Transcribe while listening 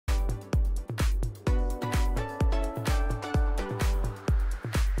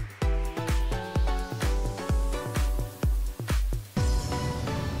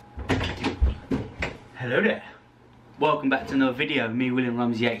Hello there, welcome back to another video, me William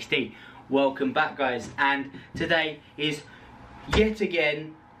Rumsey XD. Welcome back guys, and today is yet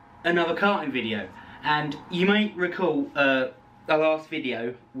again another karting video. And you may recall the last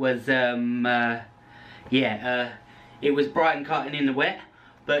video was it was Brighton karting in the wet,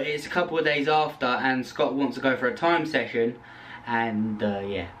 but it's a couple of days after and Scott wants to go for a time session, and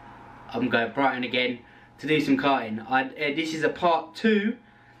yeah, I'm going to Brighton again to do some karting. This is a part 2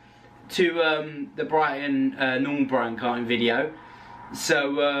 to the Brighton, normal Brighton karting video.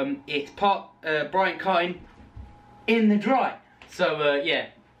 So it's part Brighton karting in the dry. So yeah,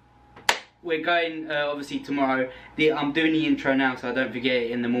 we're going obviously tomorrow. I'm doing the intro now so I don't forget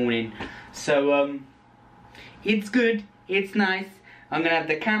it in the morning. So it's good, it's nice. I'm gonna have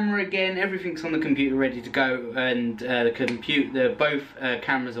the camera again, everything's on the computer ready to go, and both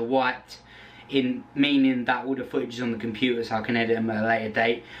cameras are wiped, meaning that all the footage is on the computer so I can edit them at a later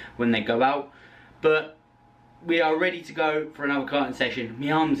date when they go out. But we are ready to go for another karting session.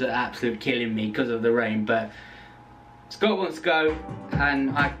 My arms are absolutely killing me because of the rain, but Scott wants to go,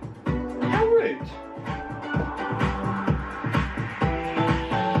 and how rude.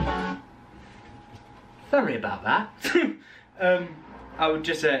 Sorry about that. I was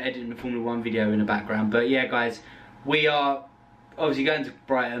just editing the Formula 1 video in the background, but yeah guys, we are obviously going to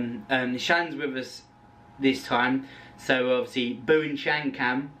Brighton. Shan's with us this time, so obviously Boo and Shan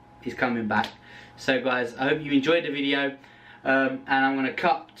Cam is coming back. So guys, I hope you enjoyed the video, and I'm going to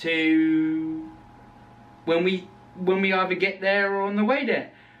cut to when we either get there or on the way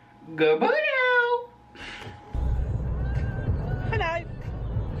there. Goodbye now. Hello.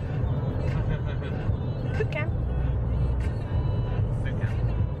 Good Cam.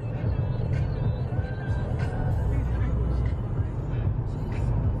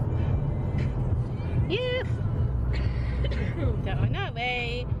 Yeah. Down our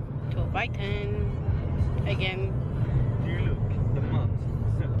way to Brighton again. Do you look the months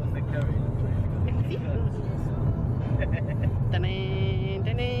on the carriage?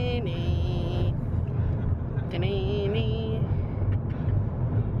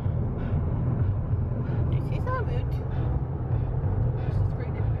 This is our route. This is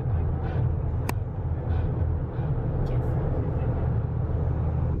very difficult. Yes.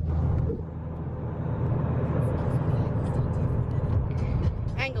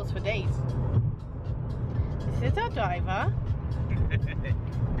 Angles for days. This is our driver.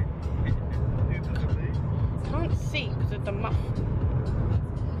 Can't see because of the muff.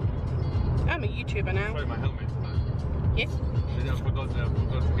 I'm a YouTuber now. Sorry, my helmet tonight. Yes. I forgot to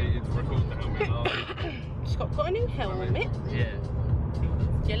get you to record the helmet. Scott got a new helmet. Yeah.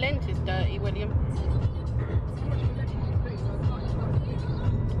 Your lens is dirty, William.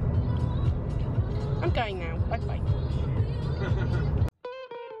 I'm going now. Bye bye.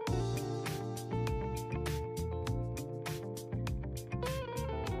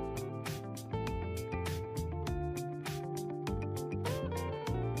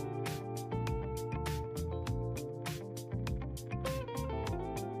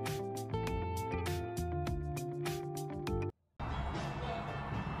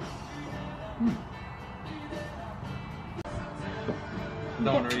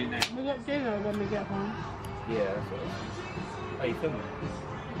 Don't want to eat now. We get dinner when we get home. Yeah, that's what. Are you filming?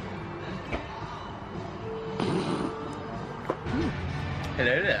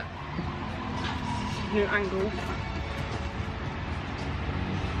 Hello there. New angle.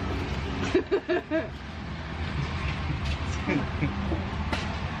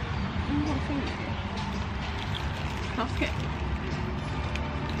 Basket.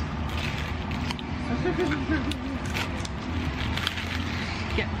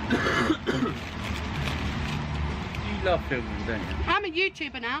 Yeah. You love filming, don't you? I'm a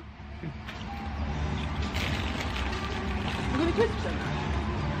YouTuber now. I'm gonna twist them.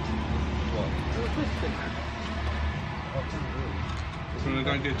 What? I'm gonna twist them. So we're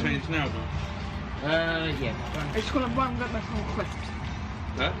going to get changed now, though? Yeah. I'm just gonna run get my whole twist.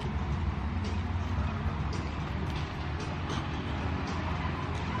 Huh?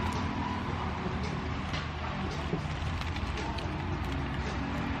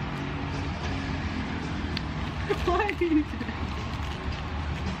 Why are you doing that?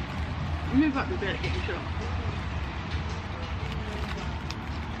 Move up a bit, get your shot.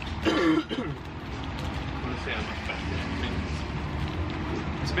 I want to see how much better it is.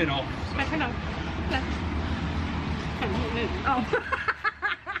 It's been off. So. Hello. Oh.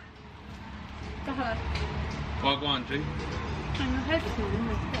 Hello. Well, go on, G. And your head's moving.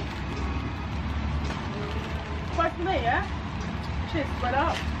 Wait for me, yeah? Cheers, spread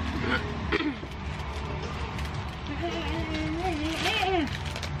up.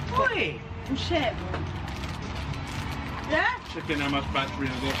 Oi! Oh shit. Yeah? Checking how much battery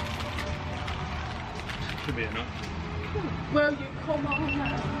I got. Should be enough. Well, you come on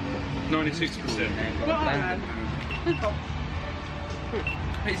now. 96%. Go on, man. Let's go.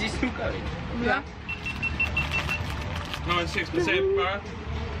 Is he still going? Yeah. 96% Barrett.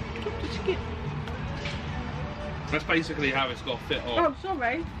 Just get... That's basically how it's got to fit on. Oh,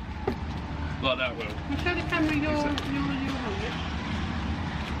 sorry. Like that will. You show the camera your helmet.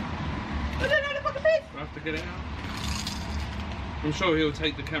 I don't know the fucking bit. I have to get it out. I'm sure he'll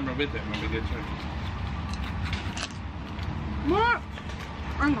take the camera with him when we get to it. What?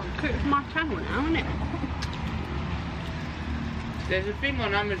 Hang on, it's my channel now, isn't it? There's a thing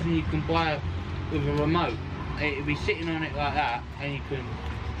on Amazon you can buy with a remote. It'll be sitting on it like that, and you can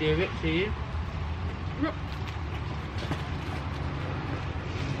steer it to you. Look.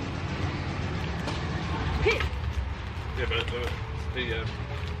 Hit. Yeah, but the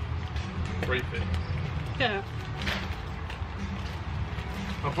briefing. Yeah.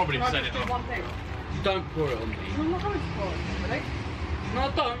 I'll probably Can I set just it do up. one thing? Don't pour it on me. I'm not going to pour it, really.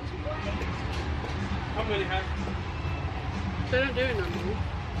 No, don't. I'm really happy. They don't do it no more.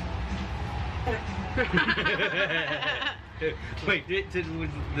 Wait, do it to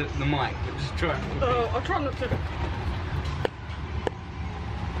the mic, but just try it. Oh, I'll try not to.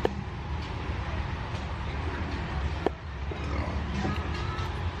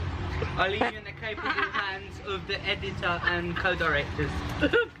 I'll leave you in the capable hands of the editor and co-directors.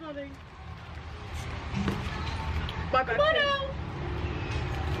 Funny. Bye bye. Come on now.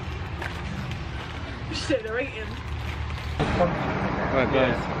 Shit, they're eating. Right,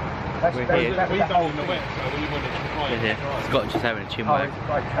 guys. We're here. We're here. Scott just having a chinwag.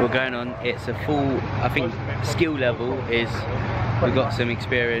 We're going on. It's a full, I think, skill level is. We've got some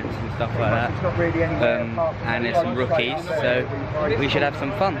experience and stuff like that, and there's some rookies, so we should have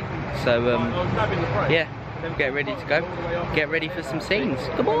some fun. So yeah, get ready to go. Get ready for some scenes.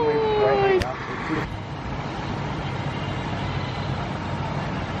 Come on!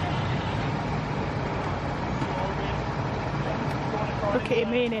 Look at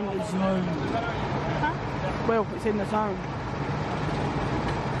him in the zone. Huh? Well, it's in the zone.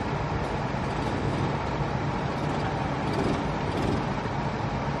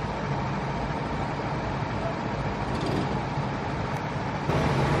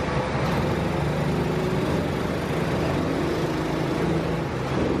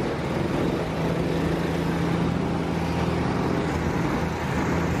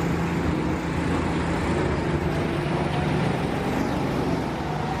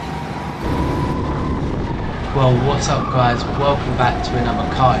 Well, what's up guys, welcome back to another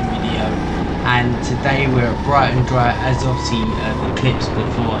karting video, and today we're at Brighton Dry, as obviously the clips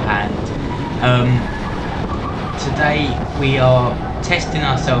beforehand. Today we are testing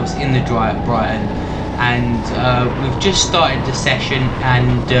ourselves in the dry at Brighton, and we've just started the session,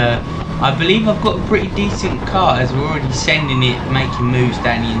 and I believe I've got a pretty decent car as we're already sending it, making moves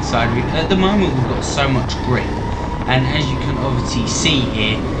down the inside. At the moment we've got so much grip, and as you can obviously see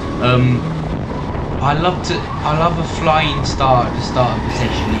here, I love a flying start at the start of the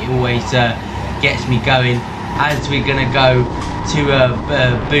session. It always gets me going. As we're gonna go to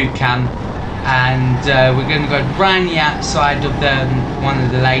boot camp, and we're gonna go round the outside of one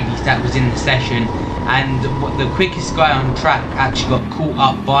of the ladies that was in the session, and the quickest guy on track actually got caught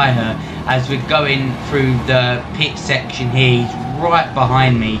up by her as we're going through the pit section here. He's right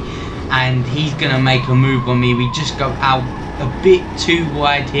behind me, and he's gonna make a move on me. We just go out a bit too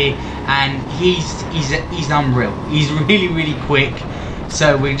wide here, and he's unreal. He's really quick,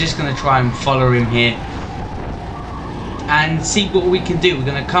 so we're just going to try and follow him here and see what we can do. We're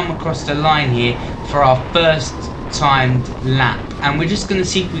going to come across the line here for our first timed lap, and we're just going to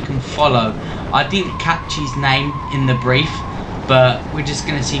see if we can follow. I didn't catch his name in the brief, but we're just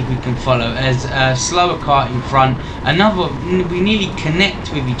going to see if we can follow. As a slower car in front, we nearly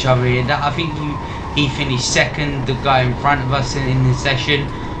connect with each other here. That I think he finished second, the guy in front of us in the session.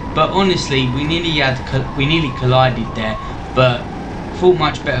 But honestly, we nearly collided there, but thought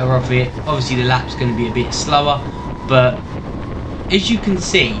much better of it. Obviously the lap's going to be a bit slower, but as you can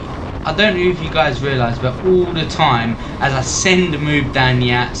see, I don't know if you guys realise, but all the time as I send a move down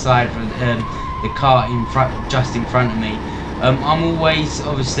the outside for the car in front, just in front of me, I'm always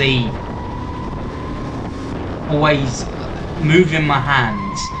moving my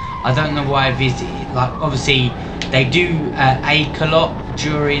hands. I don't know why I visit it. Like obviously they do ache a lot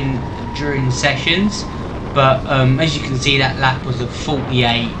during sessions, but as you can see, that lap was a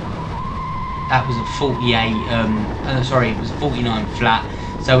 48. That was a 48. Sorry, it was 49 flat.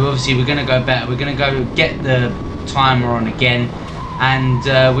 So obviously we're going to go better. We're going to go get the timer on again, and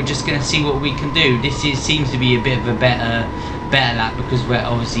we're just going to see what we can do. This seems to be a bit of a better lap because we're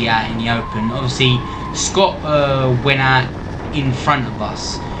obviously out in the open. Obviously Scott went out in front of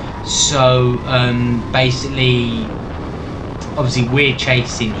us, so basically obviously we're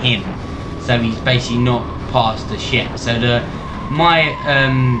chasing him, so he's basically not past us yet. So my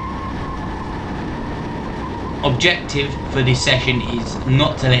objective for this session is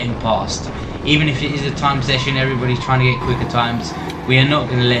not to let him pass. Even if it is a time session, everybody's trying to get quicker times, we are not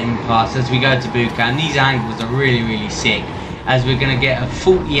going to let him pass as we go to boot camp. These angles are really sick, as we're going to get a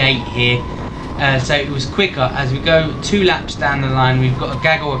 48 here. So it was quicker. As we go 2 laps down the line, we've got a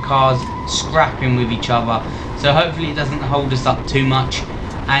gaggle of cars scrapping with each other, so hopefully it doesn't hold us up too much.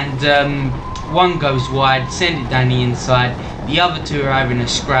 And one goes wide, send it down the inside, the other 2 are having a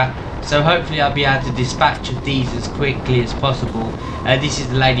scrap, so hopefully I'll be able to dispatch of these as quickly as possible. This is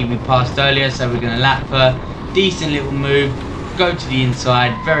the lady we passed earlier, so we're going to lap her. Decent little move, go to the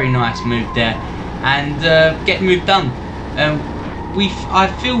inside, very nice move there, and get the move done. I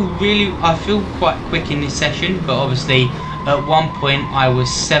feel quite quick in this session, but obviously at one point I was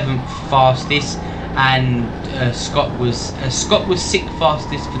 7th fastest, and Scott was 6th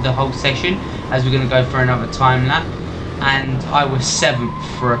fastest for the whole session, as we're going to go for another time lap, and I was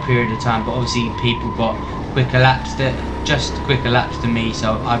 7th for a period of time, but obviously people got quicker laps than me,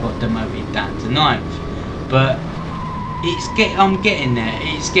 so I got demoted down to 9th. But I'm getting there.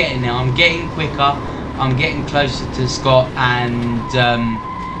 I'm getting quicker. I'm getting closer to Scott, and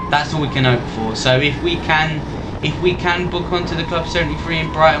that's all we can hope for. So if we can book onto the Club 73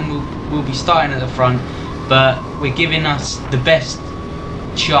 in Brighton, we'll be starting at the front. But we're giving us the best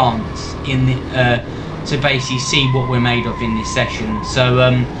chance in the, to basically see what we're made of in this session. So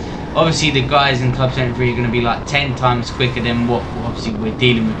obviously the guys in Club 73 are going to be like 10 times quicker than what obviously we're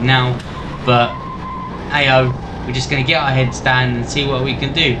dealing with now. But ayo, we're just going to get our heads down and see what we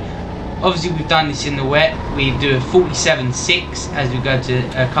can do. Obviously we've done this in the wet. We do a 47.6 as we go to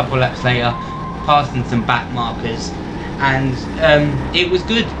a couple laps later, passing some back markers, and it was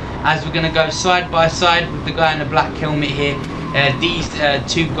good, as we're going to go side by side with the guy in the black helmet here. These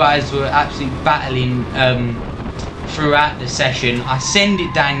 2 guys were absolutely battling throughout the session. I send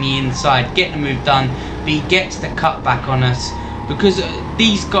it down the inside, get the move done, but he gets the cut back on us, because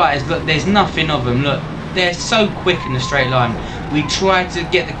these guys, look, there's nothing of them. Look, they're so quick in the straight line. We tried to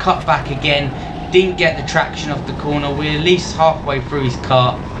get the cut back again, didn't get the traction off the corner. We're at least halfway through his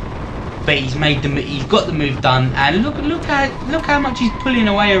kart, but he's got the move done, and look how much he's pulling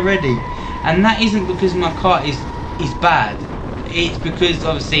away already. And that isn't because my kart is bad. It's because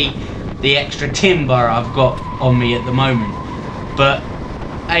obviously the extra timber I've got on me at the moment. But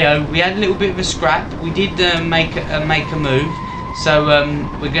ayo, we had a little bit of a scrap. We did make a move, so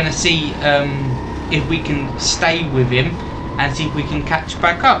we're gonna see if we can stay with him and see if we can catch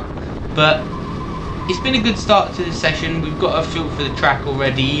back up. But it's been a good start to the session. We've got a feel for the track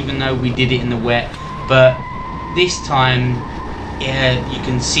already, even though we did it in the wet. But this time, you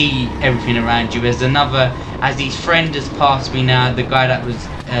can see everything around you. As his friend has passed me now, the guy that was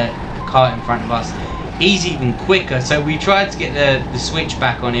the car in front of us, he's even quicker. So we tried to get the switch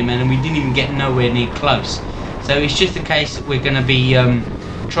back on him, and we didn't even get nowhere near close. So it's just a case that we're going to be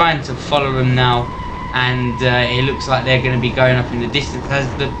trying to follow him now, and it looks like they're going to be going up in the distance. As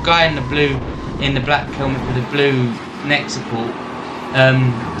the guy in the black helmet with the blue neck support,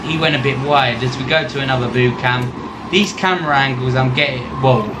 he went a bit wide. As we go to another boot camp, these camera angles I'm getting,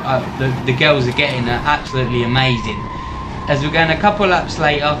 the girls are getting are absolutely amazing. As we're going a couple laps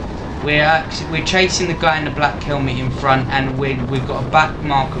later, we're chasing the guy in the black helmet in front, and we've got a back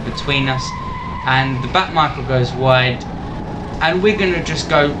marker between us, and the back marker goes wide, and we're going to just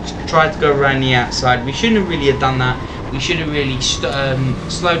try to go around the outside. We shouldn't really have done that. We should have really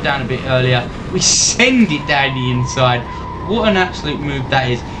slowed down a bit earlier. We send it down the inside. What an absolute move that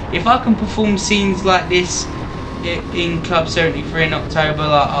is. If I can perform scenes like this in Club 73 in October,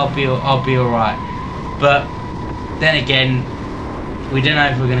 I'll be alright. But then again, we don't know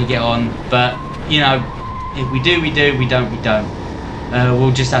if we're going to get on. But you know, if we do, we do. We don't, we don't.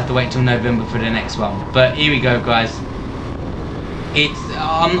 We'll just have to wait till November for the next one. But here we go, guys.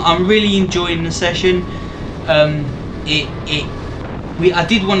 I'm really enjoying the session. I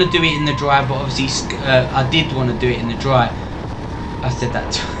did want to do it in the dry, but obviously I did want to do it in the dry. I said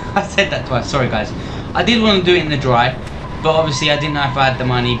that twice. Sorry, guys. I did want to do it in the dry, but obviously I didn't know if I had the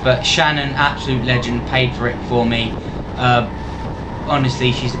money. But Shannon, absolute legend, paid for it for me.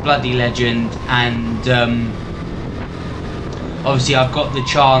 Honestly, she's a bloody legend, and obviously I got the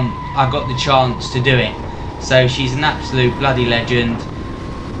chance to do it. So she's an absolute bloody legend,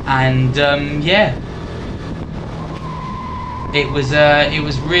 and yeah. it was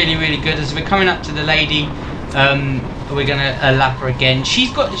really, really good. As we're coming up to the lady, we're gonna lap her again. She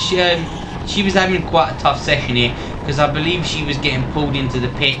was having quite a tough session here because I believe she was getting pulled into the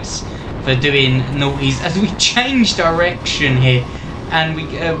pits for doing naughties. As we change direction here, and we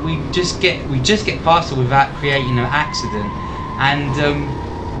just get past her without creating an accident, and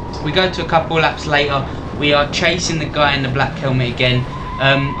we go to a couple of laps later. We are chasing the guy in the black helmet again.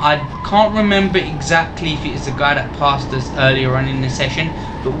 I can't remember exactly if it's the guy that passed us earlier on in the session,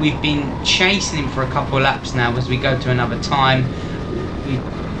 but we've been chasing him for a couple of laps now as we go to another time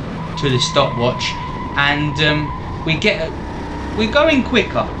to the stopwatch, and we're going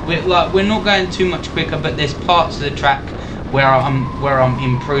quicker. We're not going too much quicker, but there's parts of the track where I'm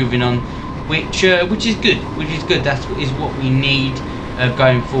improving on, which is good. That is what we need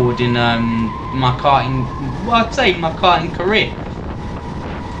going forward in my karting. Well, I'd say my karting career.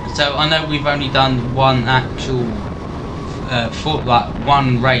 So I know we've only done one actual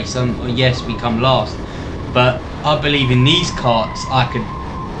one race. Yes, we come last, but I believe in these karts I could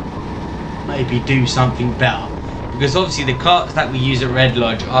maybe do something better, because obviously the karts that we use at Red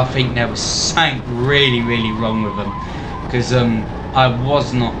Lodge, I think there was something really, really wrong with them, because I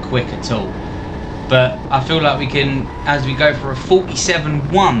was not quick at all. But I feel like we can, as we go for a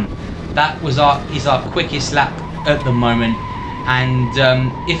 47.1, that is our quickest lap at the moment. And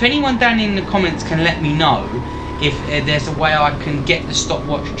if anyone down in the comments can let me know if there's a way I can get the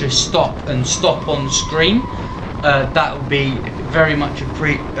stopwatch to stop on screen, that would be very much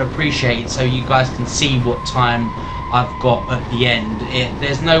appreciated, so you guys can see what time I've got at the end.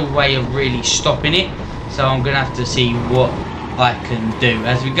 There's no way of really stopping it, so I'm gonna have to see what I can do.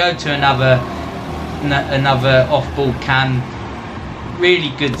 As we go to another off-board cam,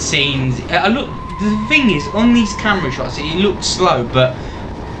 really good scenes. The thing is, on these camera shots, it looks slow, but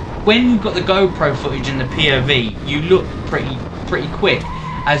when you've got the GoPro footage and the POV, you look pretty quick.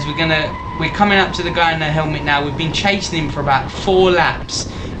 As we're coming up to the guy in the helmet now. We've been chasing him for about 4 laps,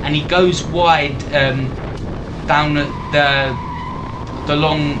 and he goes wide down the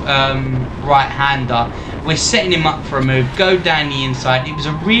long right-hander. We're setting him up for a move, go down the inside. It was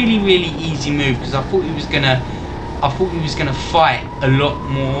a really, really easy move because I thought he was gonna fight a lot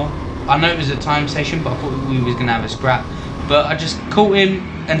more. I know it was a time session, but I thought we was gonna have a scrap. But I just caught him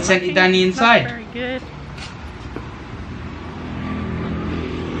and sent it down the inside. Very good.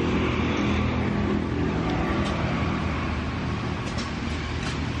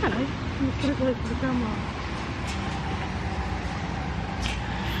 Hello. I'm just gonna go to the camera.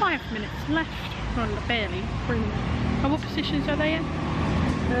 5 minutes left. Well, barely. 3 minutes. And what positions are they in?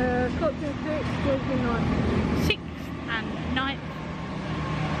 Got to 6th, was in 9th. 6th and 9th.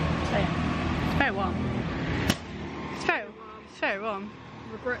 So yeah, it's very warm. It's very warm.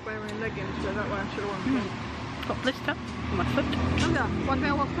 Regret wearing leggings, so that way I should have worn Got blister on my foot. Oh yeah, one day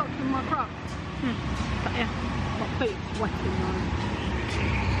I was stuck in my crop. But yeah. My feet sweating now.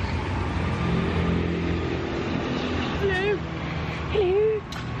 Hello. Hello.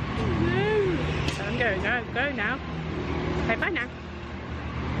 Hello. So I'm going. Go now. Say bye now.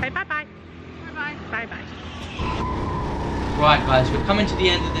 Say bye bye. Bye bye. Bye bye. Right guys, we're coming to the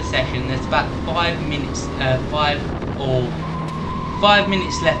end of the session. There's about 5 minutes, 5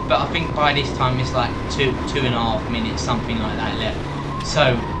 minutes left, but I think by this time it's like 2.5 minutes, something like that left.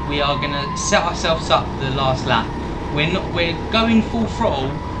 So we are gonna set ourselves up for the last lap. We're going full throttle,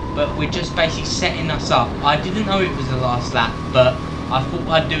 but we're just basically setting us up. I didn't know it was the last lap, but I thought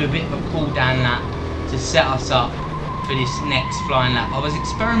I'd do a bit of a cool down lap to set us up for this next flying lap. I was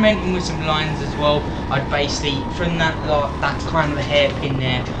experimenting with some lines as well. I'd basically, from that kind of a hairpin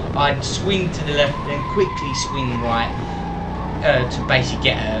there, I'd swing to the left and quickly swing right to basically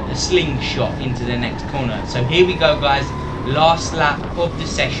get a slingshot into the next corner. So here we go guys, last lap of the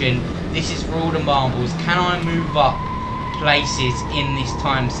session. This is for all the marbles. Can I move up places in this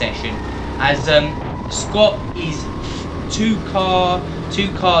time session? As Scott is two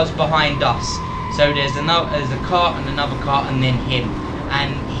cars behind us. So there's a car and another car and then him,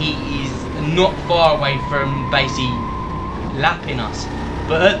 and he is not far away from basically lapping us.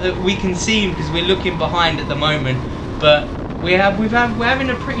 But we can see him because we're looking behind at the moment. But we're having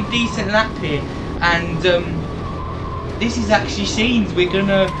a pretty decent lap here, and this is actually scenes. We're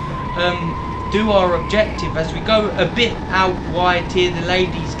gonna do our objective as we go a bit out wide here. The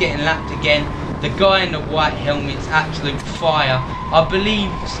lady's getting lapped again. The guy in the white helmet's absolute fire. I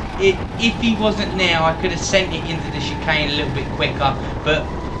believe if he wasn't there, I could have sent it into the chicane a little bit quicker. But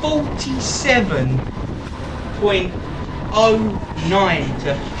 47.09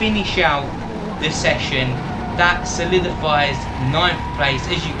 to finish out the session. That solidifies 9th place.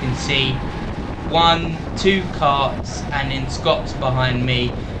 As you can see, two carts, and then Scott's behind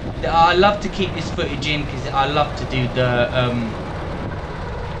me. I love to keep this footage in because I love to do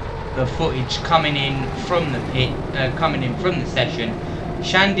the footage coming in from the pit, coming in from the session.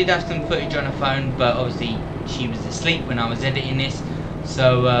 Shan did have some footage on her phone, but obviously she was asleep when I was editing this,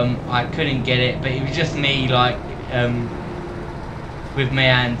 so I couldn't get it. But it was just me, like, with my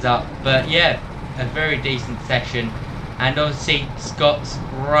hands up. But yeah, a very decent session, and obviously Scott's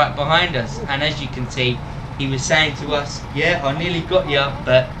right behind us. And as you can see, he was saying to us, "Yeah, I nearly got you,"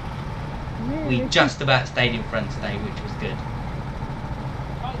 but we just about stayed in front today, which was good.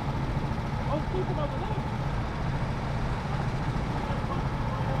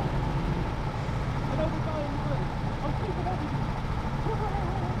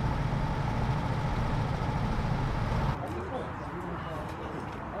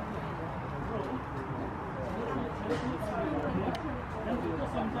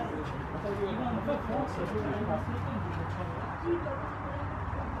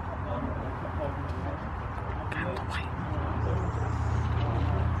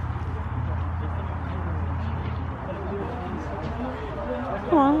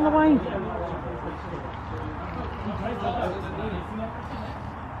 Come on, the way.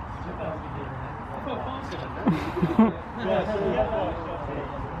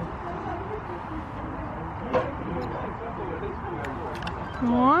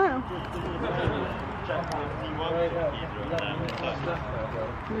 Alright.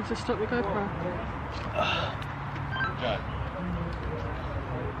 Let me just stop the GoPro.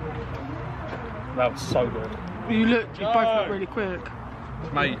 That was so good. You both look really quick.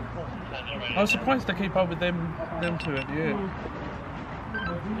 Mate, I was surprised to keep up with them two at the end.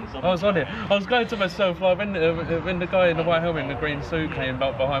 I was on it. I was going to myself, like, when the guy in the white helmet and the green suit came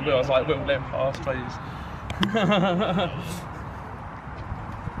up behind me, I was like, "Will, let him pass, please."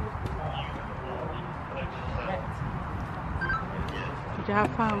 Did you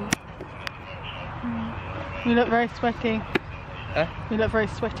have fun? You look very sweaty. You look very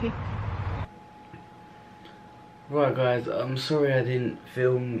sweaty. Right guys, I'm sorry I didn't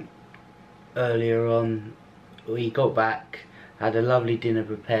film earlier on. We got back, had a lovely dinner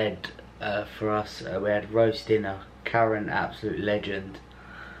prepared for us. We had roast dinner, Karen, absolute legend.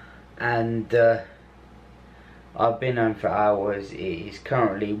 And I've been home for hours. It is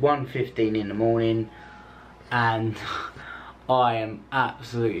currently 1:15 in the morning and I am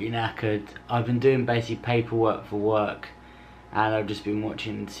absolutely knackered. I've been doing basic paperwork for work, and I've just been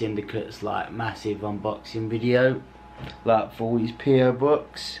watching Syndicate's like massive unboxing video, like for all these PO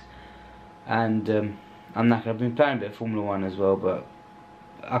books, and I'm knackered. I've been playing a bit of Formula 1 as well, but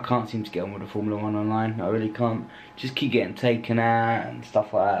I can't seem to get on with the Formula 1 online. I really can't. Just keep getting taken out and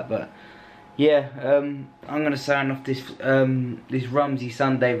stuff like that. But yeah, I'm gonna sign off this this Rumsey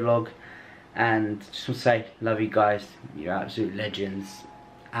Sunday vlog, and just want to say, love you guys. You're absolute legends.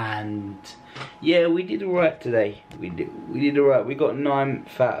 And yeah, we did alright today. We did alright. We got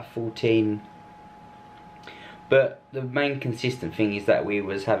 9th out of 14. But the main consistent thing is that we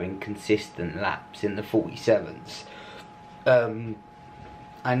was having consistent laps in the 47s.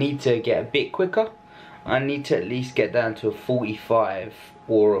 I need to get a bit quicker. I need to at least get down to a 45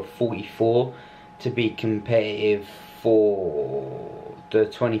 or a 44 to be competitive for the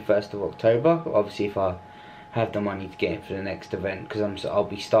 21st of October. Obviously, if I have the money to get in for the next event, because I'll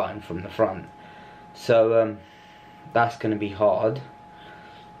be starting from the front. So that's going to be hard.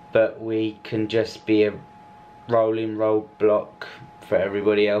 But we can just be a rolling roadblock for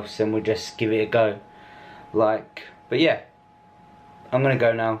everybody else, and we'll just give it a go. Like, but yeah, I'm gonna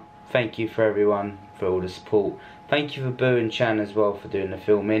go now. Thank you for everyone for all the support. Thank you for Boo and Chan as well for doing the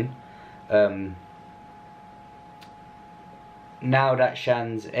filming. Now that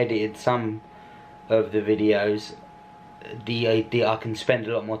Shan's edited some of the videos, I can spend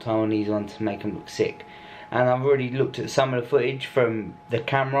a lot more time on these ones to make them look sick. And I've already looked at some of the footage from the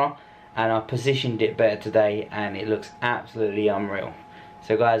camera, and I positioned it better today, and it looks absolutely unreal.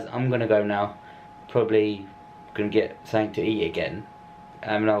 So guys, I'm gonna go now. Probably gonna get something to eat again,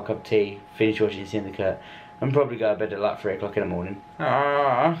 another cup of tea, finish watching Syndicate, and probably go to bed at like 3 o'clock in the morning.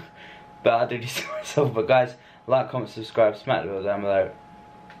 But I'll do this to myself. But guys, like, comment, subscribe, smack the bell down below.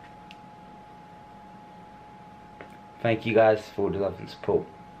 Thank you guys for all the love and support.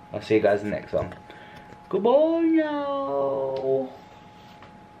 I'll see you guys in the next one. Goodbye now.